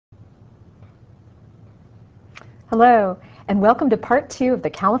Hello, and welcome to part 2 of the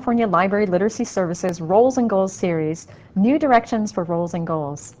California Library Literacy Services Roles and Goals series, New Directions for Roles and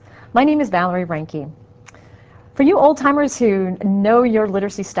Goals. My name is Valerie Reinke. For you old-timers who know your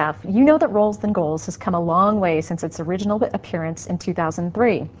literacy stuff, you know that Roles and Goals has come a long way since its original appearance in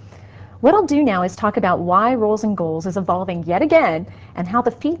 2003. What I'll do now is talk about why Roles and Goals is evolving yet again and how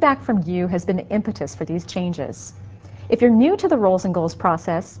the feedback from you has been the impetus for these changes. If you're new to the Roles and Goals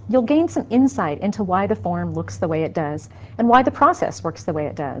process, you'll gain some insight into why the form looks the way it does and why the process works the way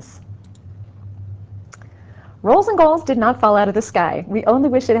it does. Roles and Goals did not fall out of the sky. We only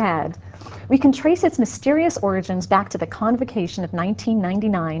wish it had. We can trace its mysterious origins back to the convocation of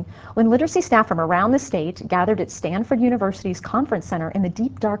 1999, when literacy staff from around the state gathered at Stanford University's conference center in the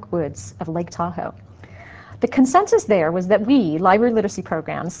deep, dark woods of Lake Tahoe. The consensus there was that we, library literacy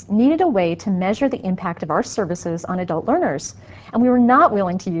programs, needed a way to measure the impact of our services on adult learners, and we were not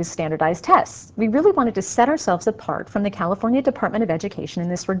willing to use standardized tests. We really wanted to set ourselves apart from the California Department of Education in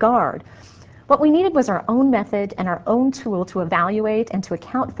this regard. What we needed was our own method and our own tool to evaluate and to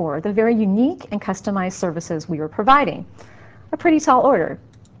account for the very unique and customized services we were providing. A pretty tall order.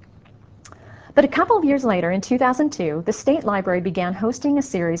 But a couple of years later, in 2002, the State Library began hosting a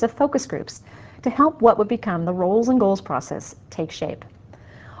series of focus groups to help what would become the Roles and Goals process take shape.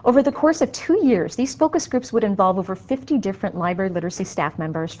 Over the course of 2 years, these focus groups would involve over 50 different library literacy staff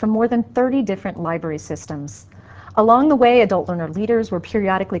members from more than 30 different library systems. Along the way, adult learner leaders were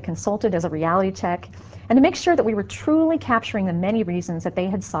periodically consulted as a reality check and to make sure that we were truly capturing the many reasons that they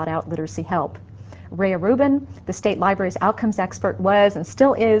had sought out literacy help. Rhea Rubin, the State Library's outcomes expert, was and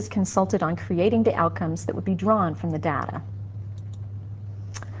still is consulted on creating the outcomes that would be drawn from the data.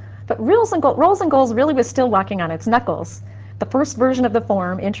 But Roles and Goals really was still walking on its knuckles. The first version of the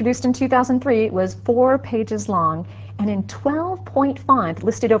form, introduced in 2003, was 4 pages long and in 12-point font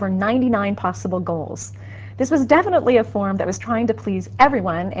listed over 99 possible goals. This was definitely a form that was trying to please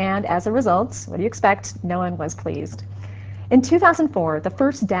everyone, and as a result, what do you expect? No one was pleased. In 2004, the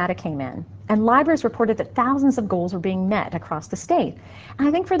first data came in, and libraries reported that thousands of goals were being met across the state. And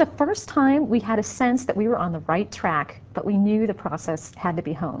I think for the first time, we had a sense that we were on the right track, but we knew the process had to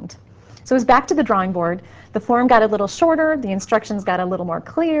be honed. So it was back to the drawing board. The form got a little shorter, the instructions got a little more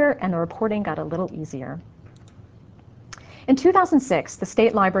clear, and the reporting got a little easier. In 2006, the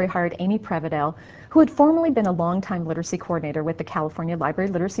State Library hired Amy Prevedel, who had formerly been a longtime literacy coordinator with the California Library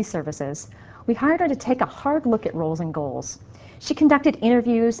Literacy Services. We hired her to take a hard look at Roles and Goals. She conducted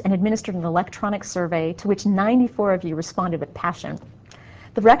interviews and administered an electronic survey to which 94 of you responded with passion.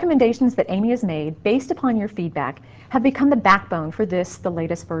 The recommendations that Amy has made, based upon your feedback, have become the backbone for this, the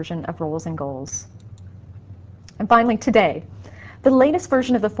latest version of Roles and Goals. And finally, today, the latest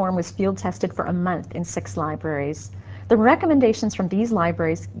version of the form was field tested for a month in 6 libraries. The recommendations from these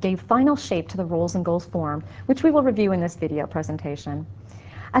libraries gave final shape to the Roles and Goals form, which we will review in this video presentation.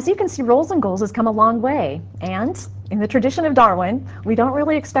 As you can see, Roles and Goals has come a long way, and in the tradition of Darwin, we don't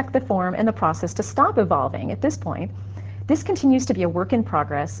really expect the form and the process to stop evolving at this point. This continues to be a work in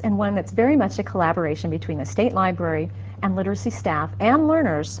progress and one that's very much a collaboration between the State Library and literacy staff and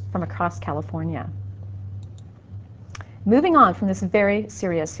learners from across California. Moving on from this very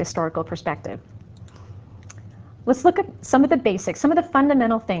serious historical perspective, let's look at some of the basics, some of the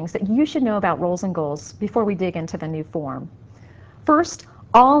fundamental things that you should know about Roles and Goals before we dig into the new form. First,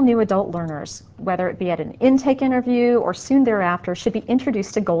 all new adult learners, whether it be at an intake interview or soon thereafter, should be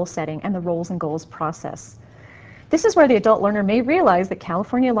introduced to goal setting and the Roles and Goals process. This is where the adult learner may realize that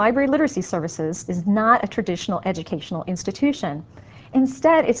California Library Literacy Services is not a traditional educational institution.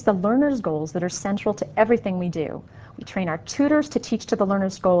 Instead, it's the learner's goals that are central to everything we do. We train our tutors to teach to the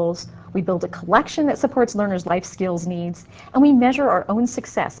learner's goals, we build a collection that supports learners' life skills needs, and we measure our own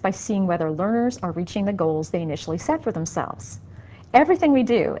success by seeing whether learners are reaching the goals they initially set for themselves. Everything we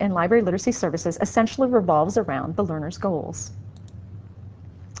do in Library Literacy Services essentially revolves around the learner's goals.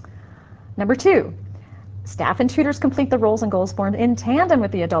 Number 2, staff and tutors complete the Roles and Goals form in tandem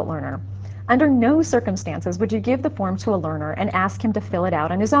with the adult learner. Under no circumstances would you give the form to a learner and ask him to fill it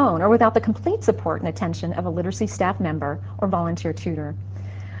out on his own or without the complete support and attention of a literacy staff member or volunteer tutor.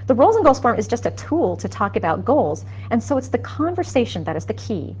 The Roles and Goals form is just a tool to talk about goals, and so it's the conversation that is the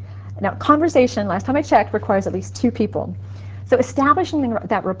key. Now, conversation, last time I checked, requires at least 2 people. So establishing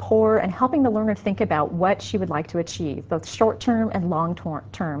that rapport and helping the learner think about what she would like to achieve, both short-term and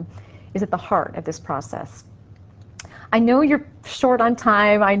long-term, is at the heart of this process. I know you're short on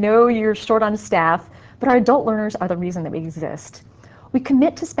time, I know you're short on staff, but our adult learners are the reason that we exist. We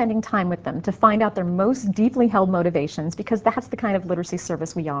commit to spending time with them to find out their most deeply held motivations because that's the kind of literacy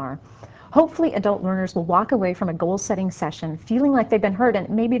service we are. Hopefully adult learners will walk away from a goal-setting session feeling like they've been heard, and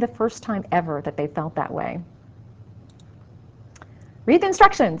it may be the first time ever that they felt that way. Read the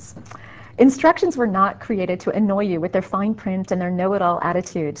instructions. Instructions were not created to annoy you with their fine print and their know-it-all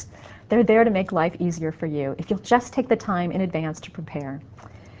attitudes. They're there to make life easier for you if you'll just take the time in advance to prepare.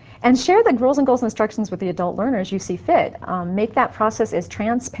 And share the rules and goals instructions with the adult learner as you see fit. Make that process as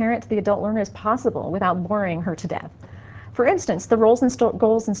transparent to the adult learner as possible without boring her to death. For instance, the roles and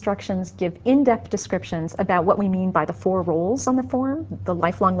goals instructions give in-depth descriptions about what we mean by the 4 roles on the form: the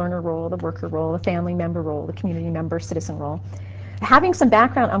lifelong learner role, the worker role, the family member role, the community member, citizen role. Having some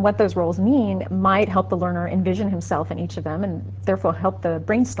background on what those roles mean might help the learner envision himself in each of them and therefore help the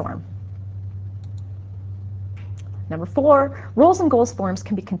brainstorm. Number 4, roles and goals forms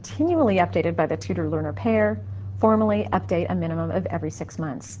can be continually updated by the tutor-learner pair. Formally update a minimum of every 6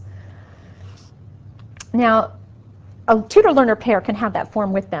 months. Now, a tutor-learner pair can have that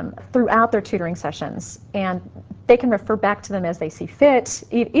form with them throughout their tutoring sessions, and they can refer back to them as they see fit.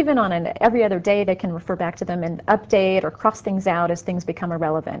 Even on an every other day, they can refer back to them and update or cross things out as things become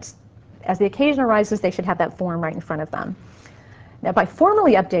irrelevant. As the occasion arises, they should have that form right in front of them. Now, by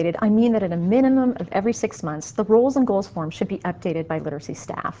formally updated, I mean that at a minimum of every 6 months, the roles and goals form should be updated by literacy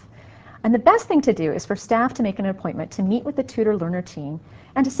staff. And the best thing to do is for staff to make an appointment to meet with the tutor-learner team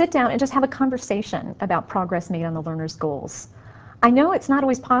and to sit down and just have a conversation about progress made on the learner's goals. I know it's not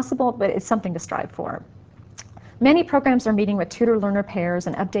always possible, but it's something to strive for. Many programs are meeting with tutor-learner pairs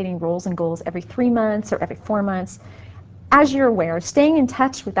and updating roles and goals every 3 months or every 4 months. As you're aware, staying in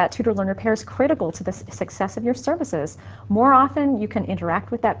touch with that tutor-learner pair is critical to the success of your services. More often you can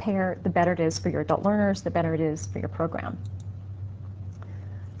interact with that pair, the better it is for your adult learners, the better it is for your program.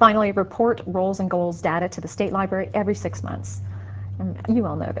 Finally, report roles and goals data to the State Library every 6 months. And you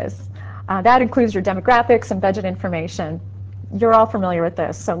all know this. That includes your demographics and budget information. You're all familiar with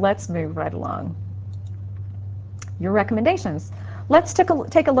this, so let's move right along. Your recommendations. Let's take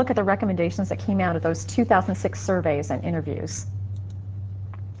a look at the recommendations that came out of those 2006 surveys and interviews.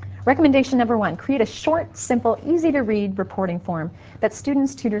 Recommendation number 1, create a short, simple, easy-to-read reporting form that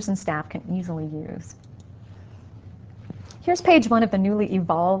students, tutors, and staff can easily use. Here's page 1 of the newly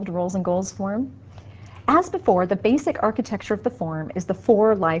evolved Roles and Goals form. As before, the basic architecture of the form is the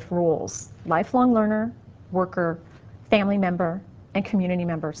 4 life roles: lifelong learner, worker, family member, and community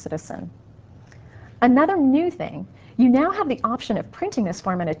member citizen. Another new thing, you now have the option of printing this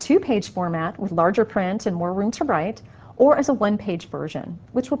form in a 2-page format with larger print and more room to write, or as a 1-page version,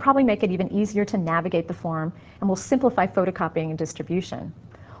 which will probably make it even easier to navigate the form and will simplify photocopying and distribution.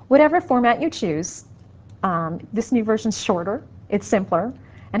 Whatever format you choose, this new version is shorter, it's simpler,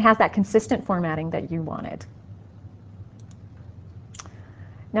 and has that consistent formatting that you wanted.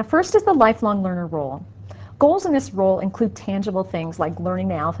 Now, first is the lifelong learner role. Goals in this role include tangible things like learning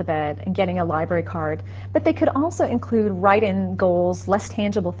the alphabet and getting a library card, but they could also include write-in goals, less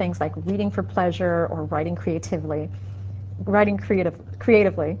tangible things like reading for pleasure or writing creatively,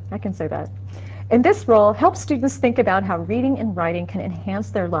 I can say that. In this role, help students think about how reading and writing can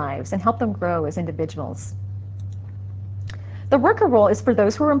enhance their lives and help them grow as individuals. The worker role is for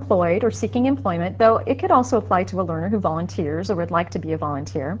those who are employed or seeking employment, though it could also apply to a learner who volunteers or would like to be a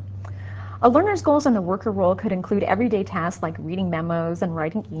volunteer. A learner's goals in the worker role could include everyday tasks like reading memos and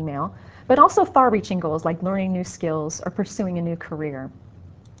writing email, but also far-reaching goals like learning new skills or pursuing a new career.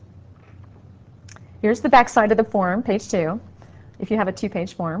 Here's the back side of the form, page 2, if you have a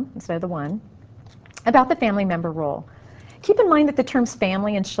 2-page form instead of the 1. About the family member role. Keep in mind that the terms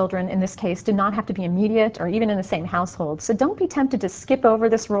family and children in this case do not have to be immediate or even in the same household, so don't be tempted to skip over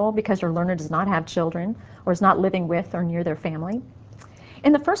this role because your learner does not have children or is not living with or near their family.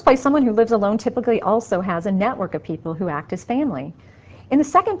 In the first place, someone who lives alone typically also has a network of people who act as family. In the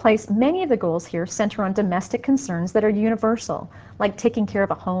second place, many of the goals here center on domestic concerns that are universal, like taking care of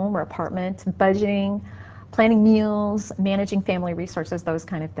a home or apartment, budgeting, planning meals, managing family resources, those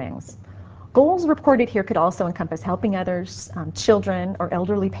kind of things. Goals reported here could also encompass helping others, children or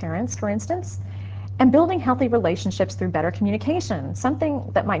elderly parents, for instance, and building healthy relationships through better communication,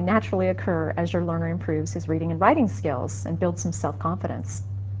 something that might naturally occur as your learner improves his reading and writing skills and builds some self-confidence.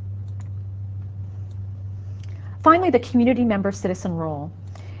 Finally, the community member citizen role.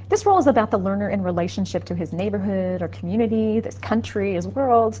 This role is about the learner in relationship to his neighborhood or community, this country, his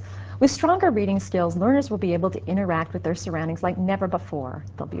world. With stronger reading skills, learners will be able to interact with their surroundings like never before.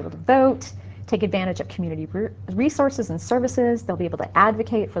 They'll be able to vote, take advantage of community resources and services. They'll be able to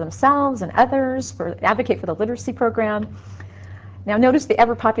advocate for themselves and others, advocate for the literacy program. Now notice the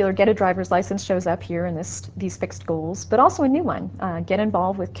ever-popular Get a Driver's License shows up here in these fixed goals, but also a new one, get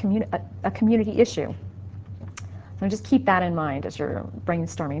involved with a community issue. So just keep that in mind as you're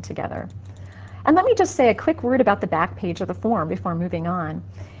brainstorming together. And let me just say a quick word about the back page of the form before moving on.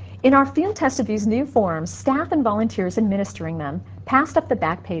 In our field test of these new forms, staff and volunteers administering them passed up the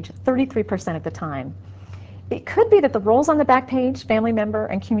back page 33% of the time. It could be that the roles on the back page, family member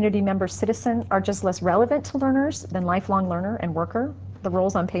and community member citizen, are just less relevant to learners than lifelong learner and worker, the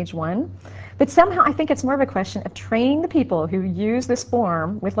roles on page 1. But somehow I think it's more of a question of training the people who use this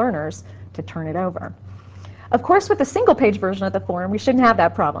form with learners to turn it over. Of course, with the single-page version of the form, we shouldn't have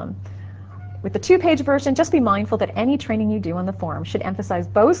that problem. With the 2-page version, just be mindful that any training you do on the form should emphasize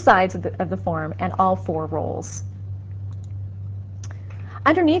both sides of the form and all 4 roles.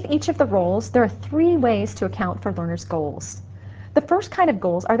 Underneath each of the roles, there are 3 ways to account for learners' goals. The first kind of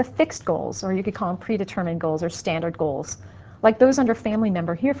goals are the fixed goals, or you could call them predetermined goals or standard goals, like those under family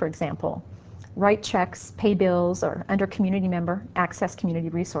member here, for example. Write checks, pay bills, or under community member, access community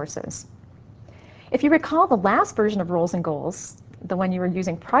resources. If you recall, the last version of roles and goals, the one you were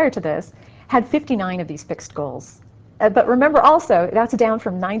using prior to this, had 59 of these fixed goals. But remember also, that's down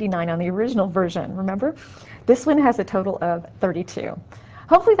from 99 on the original version, remember? This one has a total of 32.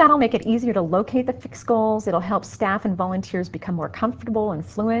 Hopefully that'll make it easier to locate the fixed goals. It'll help staff and volunteers become more comfortable and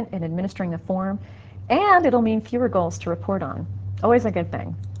fluent in administering the form, and it'll mean fewer goals to report on. Always a good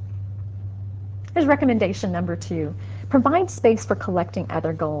thing. Here's recommendation number 2. Provide space for collecting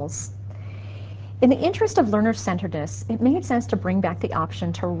other goals. In the interest of learner-centeredness, it made sense to bring back the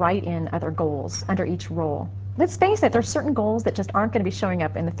option to write in other goals under each role. Let's face it, there's certain goals that just aren't going to be showing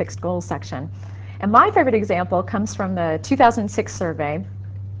up in the fixed goals section. And my favorite example comes from the 2006 survey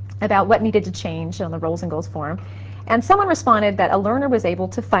about what needed to change on the roles and goals form. And someone responded that a learner was able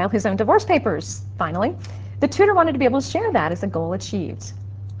to file his own divorce papers, finally. The tutor wanted to be able to share that as a goal achieved.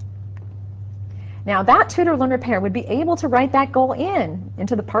 Now that tutor-learner pair would be able to write that goal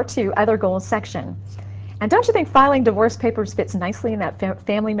into the Part 2 Other Goals section. And don't you think filing divorce papers fits nicely in that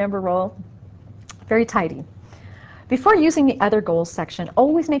family member role? Very tidy. Before using the Other Goals section,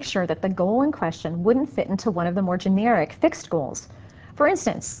 always make sure that the goal in question wouldn't fit into one of the more generic fixed goals. For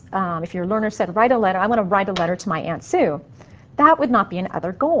instance, if your learner said, write a letter, I want to write a letter to my Aunt Sue, that would not be an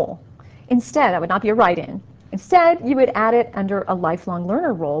other goal. Instead, that would not be a write-in. Instead, you would add it under a lifelong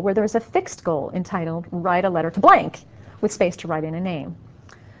learner role where there's a fixed goal entitled write a letter to blank with space to write in a name.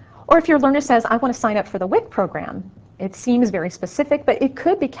 Or if your learner says, I want to sign up for the WIC program, it seems very specific, but it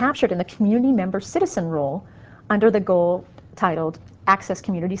could be captured in the community member citizen role under the goal titled Access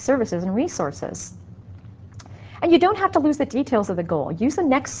Community Services and Resources. And you don't have to lose the details of the goal. Use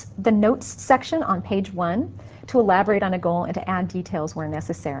the notes section on page 1 to elaborate on a goal and to add details where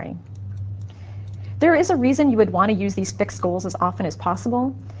necessary. There is a reason you would want to use these fixed goals as often as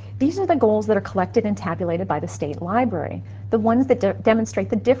possible. These are the goals that are collected and tabulated by the state library, the ones that demonstrate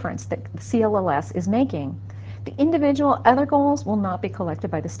the difference that the CLLS is making. The individual other goals will not be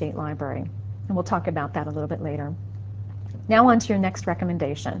collected by the state library, and we'll talk about that a little bit later. Now on to your next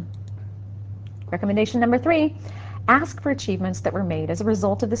recommendation. Recommendation number 3, ask for achievements that were made as a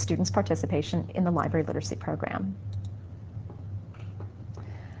result of the student's participation in the library literacy program.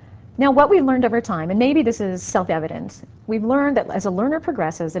 Now, what we've learned over time, and maybe this is self-evident, we've learned that as a learner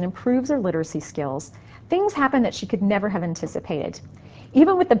progresses and improves her literacy skills, things happen that she could never have anticipated.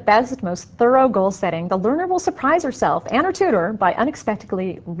 Even with the best, most thorough goal setting, the learner will surprise herself and her tutor by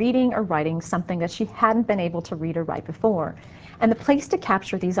unexpectedly reading or writing something that she hadn't been able to read or write before. And the place to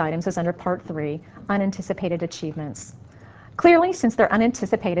capture these items is under Part 3, Unanticipated Achievements. Clearly, since they're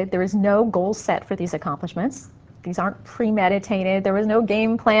unanticipated, there is no goal set for these accomplishments. These aren't premeditated. There was no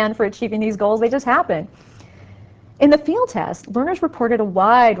game plan for achieving these goals. They just happen. In the field test, learners reported a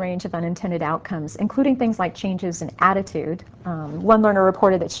wide range of unintended outcomes, including things like changes in attitude. One learner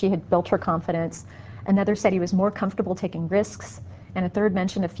reported that she had built her confidence. Another said he was more comfortable taking risks. And a third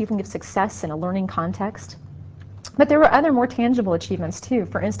mentioned a feeling of success in a learning context. But there were other more tangible achievements too.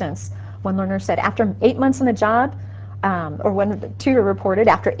 For instance, one learner said after 8 months on the job, or one tutor reported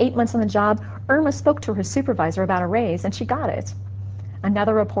after 8 months on the job, Irma spoke to her supervisor about a raise and she got it.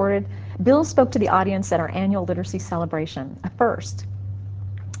 Another reported, Bill spoke to the audience at our annual literacy celebration, a first.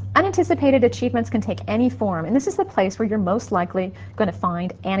 Unanticipated achievements can take any form, and this is the place where you're most likely going to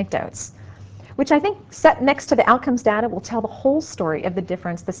find anecdotes, which I think set next to the outcomes data will tell the whole story of the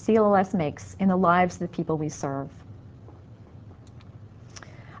difference the CLLS makes in the lives of the people we serve.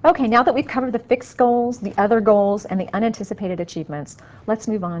 Okay, now that we've covered the fixed goals, the other goals, and the unanticipated achievements, let's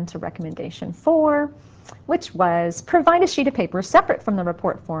move on to recommendation 4, which was provide a sheet of paper separate from the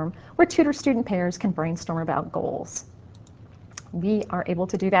report form where tutor-student pairs can brainstorm about goals. We are able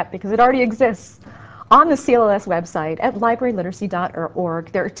to do that because it already exists. On the CLLS website at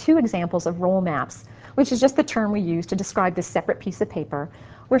libraryliteracy.org, there are 2 examples of role maps, which is just the term we use to describe this separate piece of paper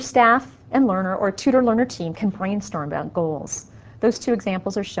where staff and learner or tutor-learner team can brainstorm about goals. Those two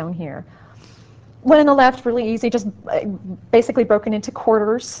examples are shown here. One on the left, really easy, just basically broken into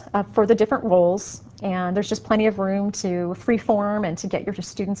quarters for the different roles, and there's just plenty of room to freeform and to get your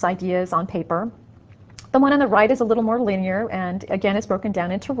students' ideas on paper. The one on the right is a little more linear, and again, it's broken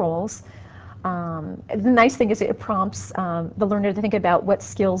down into roles. The nice thing is it prompts the learner to think about what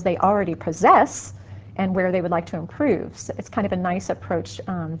skills they already possess and where they would like to improve. So it's kind of a nice approach,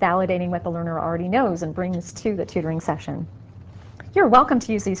 validating what the learner already knows and brings to the tutoring session. You're welcome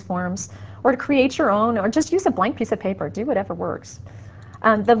to use these forms or to create your own, or just use a blank piece of paper. Do whatever works.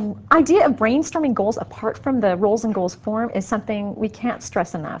 The idea of brainstorming goals apart from the roles and goals form is something we can't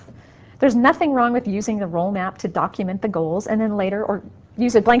stress enough. There's nothing wrong with using the role map to document the goals and then later, or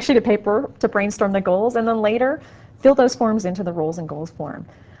use a blank sheet of paper to brainstorm the goals and then later fill those forms into the roles and goals form.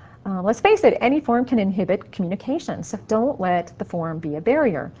 Let's face it, any form can inhibit communication, so don't let the form be a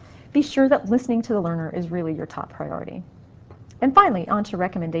barrier. Be sure that listening to the learner is really your top priority. And finally, on to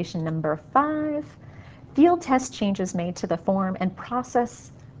recommendation number 5, field test changes made to the form and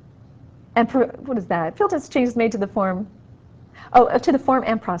process, and what is that? Field test changes made to the form, to the form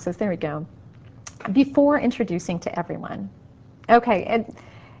and process, there we go, before introducing to everyone. Okay, and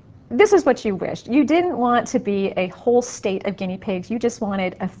this is what you wished. You didn't want to be a whole state of guinea pigs. You just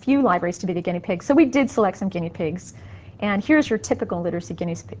wanted a few libraries to be the guinea pigs. So we did select some guinea pigs. And here's your typical literacy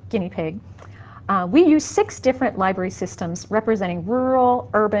guinea pig. We use 6 different library systems representing rural,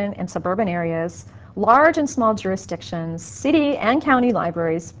 urban, and suburban areas, large and small jurisdictions, city and county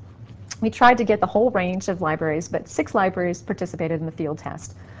libraries. We tried to get the whole range of libraries, but 6 libraries participated in the field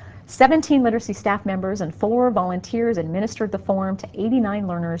test. 17 literacy staff members and 4 volunteers administered the form to 89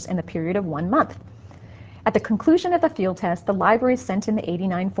 learners in the period of 1 month. At the conclusion of the field test, the library sent in the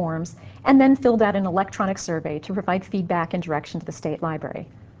 89 forms and then filled out an electronic survey to provide feedback and direction to the state library.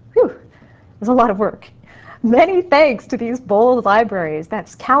 Whew, there's a lot of work. Many thanks to these bold libraries.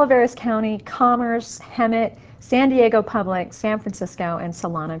 That's Calaveras County, Commerce, Hemet, San Diego Public, San Francisco, and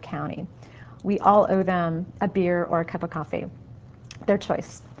Solano County. We all owe them a beer or a cup of coffee. Their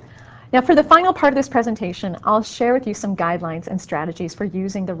choice. Now, for the final part of this presentation, I'll share with you some guidelines and strategies for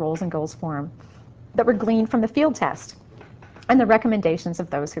using the roles and goals form that were gleaned from the field test and the recommendations of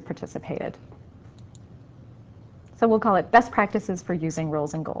those who participated. So we'll call it best practices for using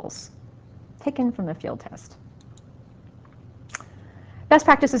roles and goals, taken from the field test. Best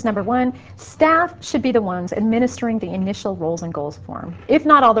practices number 1, staff should be the ones administering the initial roles and goals form, if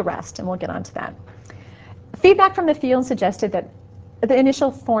not all the rest, and we'll get onto that. Feedback from the field suggested that the initial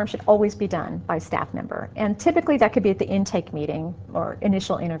form should always be done by a staff member, and typically that could be at the intake meeting or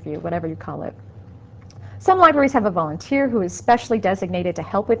initial interview, whatever you call it. Some libraries have a volunteer who is specially designated to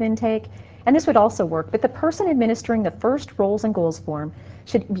help with intake, and this would also work, but the person administering the first roles and goals form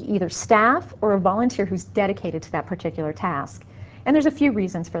should be either staff or a volunteer who's dedicated to that particular task. And there's a few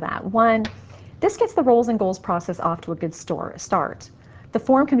reasons for that. 1, this gets the roles and goals process off to a good start. The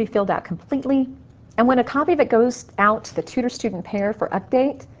form can be filled out completely, and when a copy of it goes out to the tutor-student pair for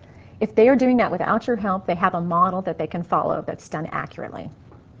update, if they are doing that without your help, they have a model that they can follow that's done accurately.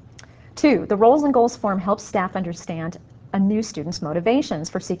 2, the roles and goals form helps staff understand a new student's motivations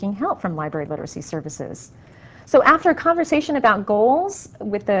for seeking help from library literacy services. So after a conversation about goals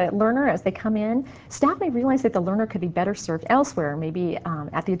with the learner as they come in, staff may realize that the learner could be better served elsewhere, maybe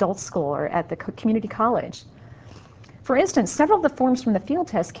at the adult school or at the community college. For instance, several of the forms from the field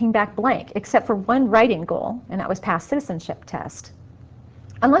test came back blank, except for one writing goal, and that was past citizenship test.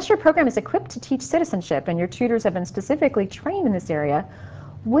 Unless your program is equipped to teach citizenship and your tutors have been specifically trained in this area,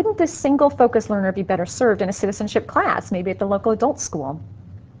 wouldn't this single focus learner be better served in a citizenship class, maybe at the local adult school?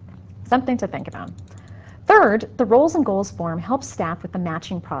 Something to think about. 3rd, the roles and goals form helps staff with the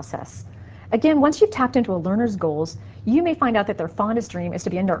matching process. Again, once you've tapped into a learner's goals, you may find out that their fondest dream is to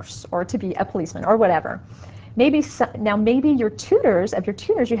be a nurse or to be a policeman or whatever. Maybe your tutors,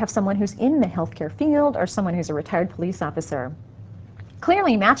 you have someone who's in the healthcare field or someone who's a retired police officer.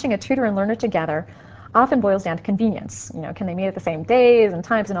 Clearly, matching a tutor and learner together often boils down to convenience. Can they meet at the same days and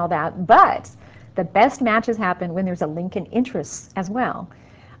times and all that? But the best matches happen when there's a link in interests as well.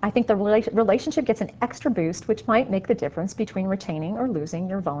 I think the relationship gets an extra boost, which might make the difference between retaining or losing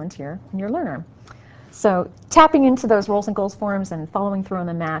your volunteer and your learner. So tapping into those roles and goals forms and following through on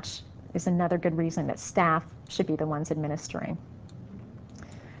the match is another good reason that staff should be the ones administering.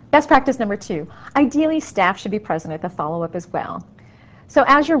 Best practice number 2, ideally staff should be present at the follow-up as well. So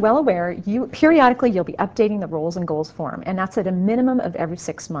as you're well aware, periodically you'll be updating the roles and goals form, and that's at a minimum of every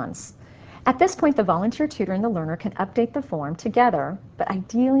 6 months. At this point, the volunteer tutor and the learner can update the form together, but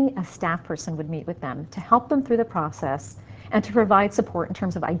ideally a staff person would meet with them to help them through the process and to provide support in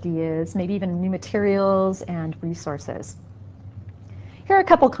terms of ideas, maybe even new materials and resources. Here are a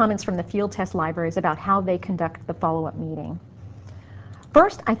couple comments from the field test libraries about how they conduct the follow-up meeting.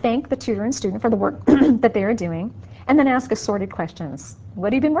 First, I thank the tutor and student for the work that they are doing, and then ask assorted questions.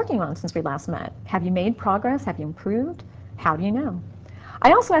 What have you been working on since we last met? Have you made progress? Have you improved? How do you know?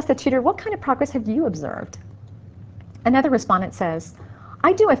 I also ask the tutor, what kind of progress have you observed? Another respondent says,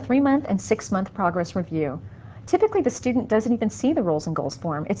 I do a 3-month and 6-month progress review. Typically, the student doesn't even see the roles and goals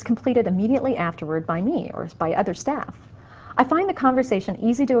form. It's completed immediately afterward by me or by other staff. I find the conversation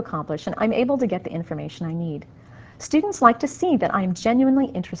easy to accomplish, and I'm able to get the information I need. Students like to see that I am genuinely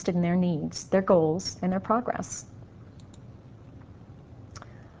interested in their needs, their goals, and their progress.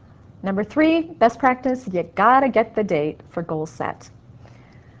 Number 3, best practice, you gotta get the date for goal set.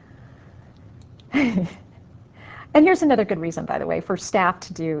 And here's another good reason, by the way, for staff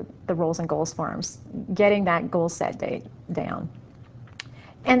to do the roles and goals forms, getting that goal set date down.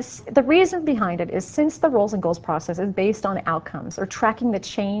 And the reason behind it is since the roles and goals process is based on outcomes or tracking the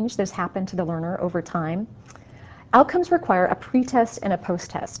change that's happened to the learner over time, outcomes require a pre-test and a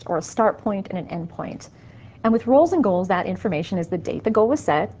post-test, or a start point and an end point. And with roles and goals, that information is the date the goal was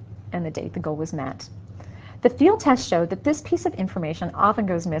set and the date the goal was met. The field test showed that this piece of information often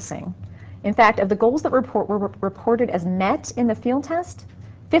goes missing. In fact, of the goals that were reported as met in the field test,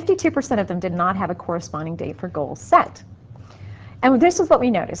 52% of them did not have a corresponding date for goals set. And this is what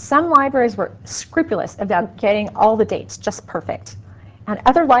we noticed. Some libraries were scrupulous about getting all the dates just perfect, and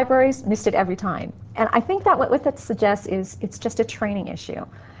other libraries missed it every time. And I think that what that suggests is it's just a training issue.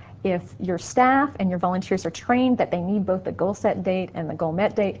 If your staff and your volunteers are trained that they need both the goal set date and the goal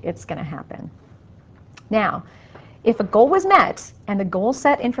met date, it's going to happen. Now, if a goal was met and the goal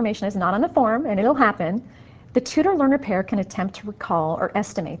set information is not on the form, and it'll happen, the tutor-learner pair can attempt to recall or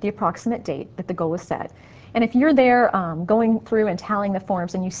estimate the approximate date that the goal was set. And if you're there going through and tallying the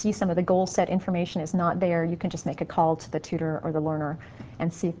forms and you see some of the goal set information is not there, you can just make a call to the tutor or the learner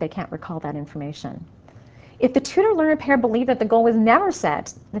and see if they can't recall that information. If the tutor-learner pair believe that the goal was never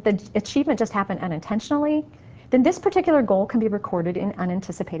set, that the achievement just happened unintentionally, then this particular goal can be recorded in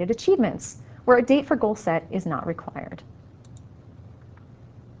unanticipated achievements, where a date for goal set is not required.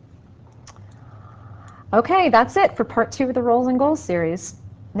 Okay, that's it for part 2 of the Roles and Goals series.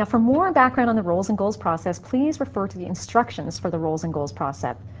 Now, for more background on the Roles and Goals process, please refer to the instructions for the Roles and Goals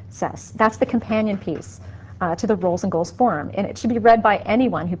process. That's the companion piece to the Roles and Goals form, and it should be read by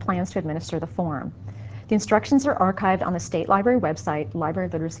anyone who plans to administer the form. The instructions are archived on the State Library website,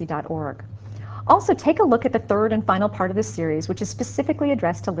 libraryliteracy.org. Also, take a look at the 3rd and final part of this series, which is specifically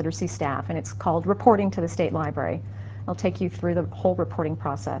addressed to literacy staff, and it's called Reporting to the State Library. I'll take you through the whole reporting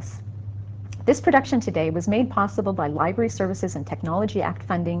process. This production today was made possible by Library Services and Technology Act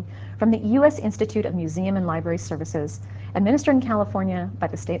funding from the U.S. Institute of Museum and Library Services, administered in California by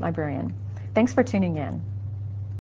the State Librarian. Thanks for tuning in.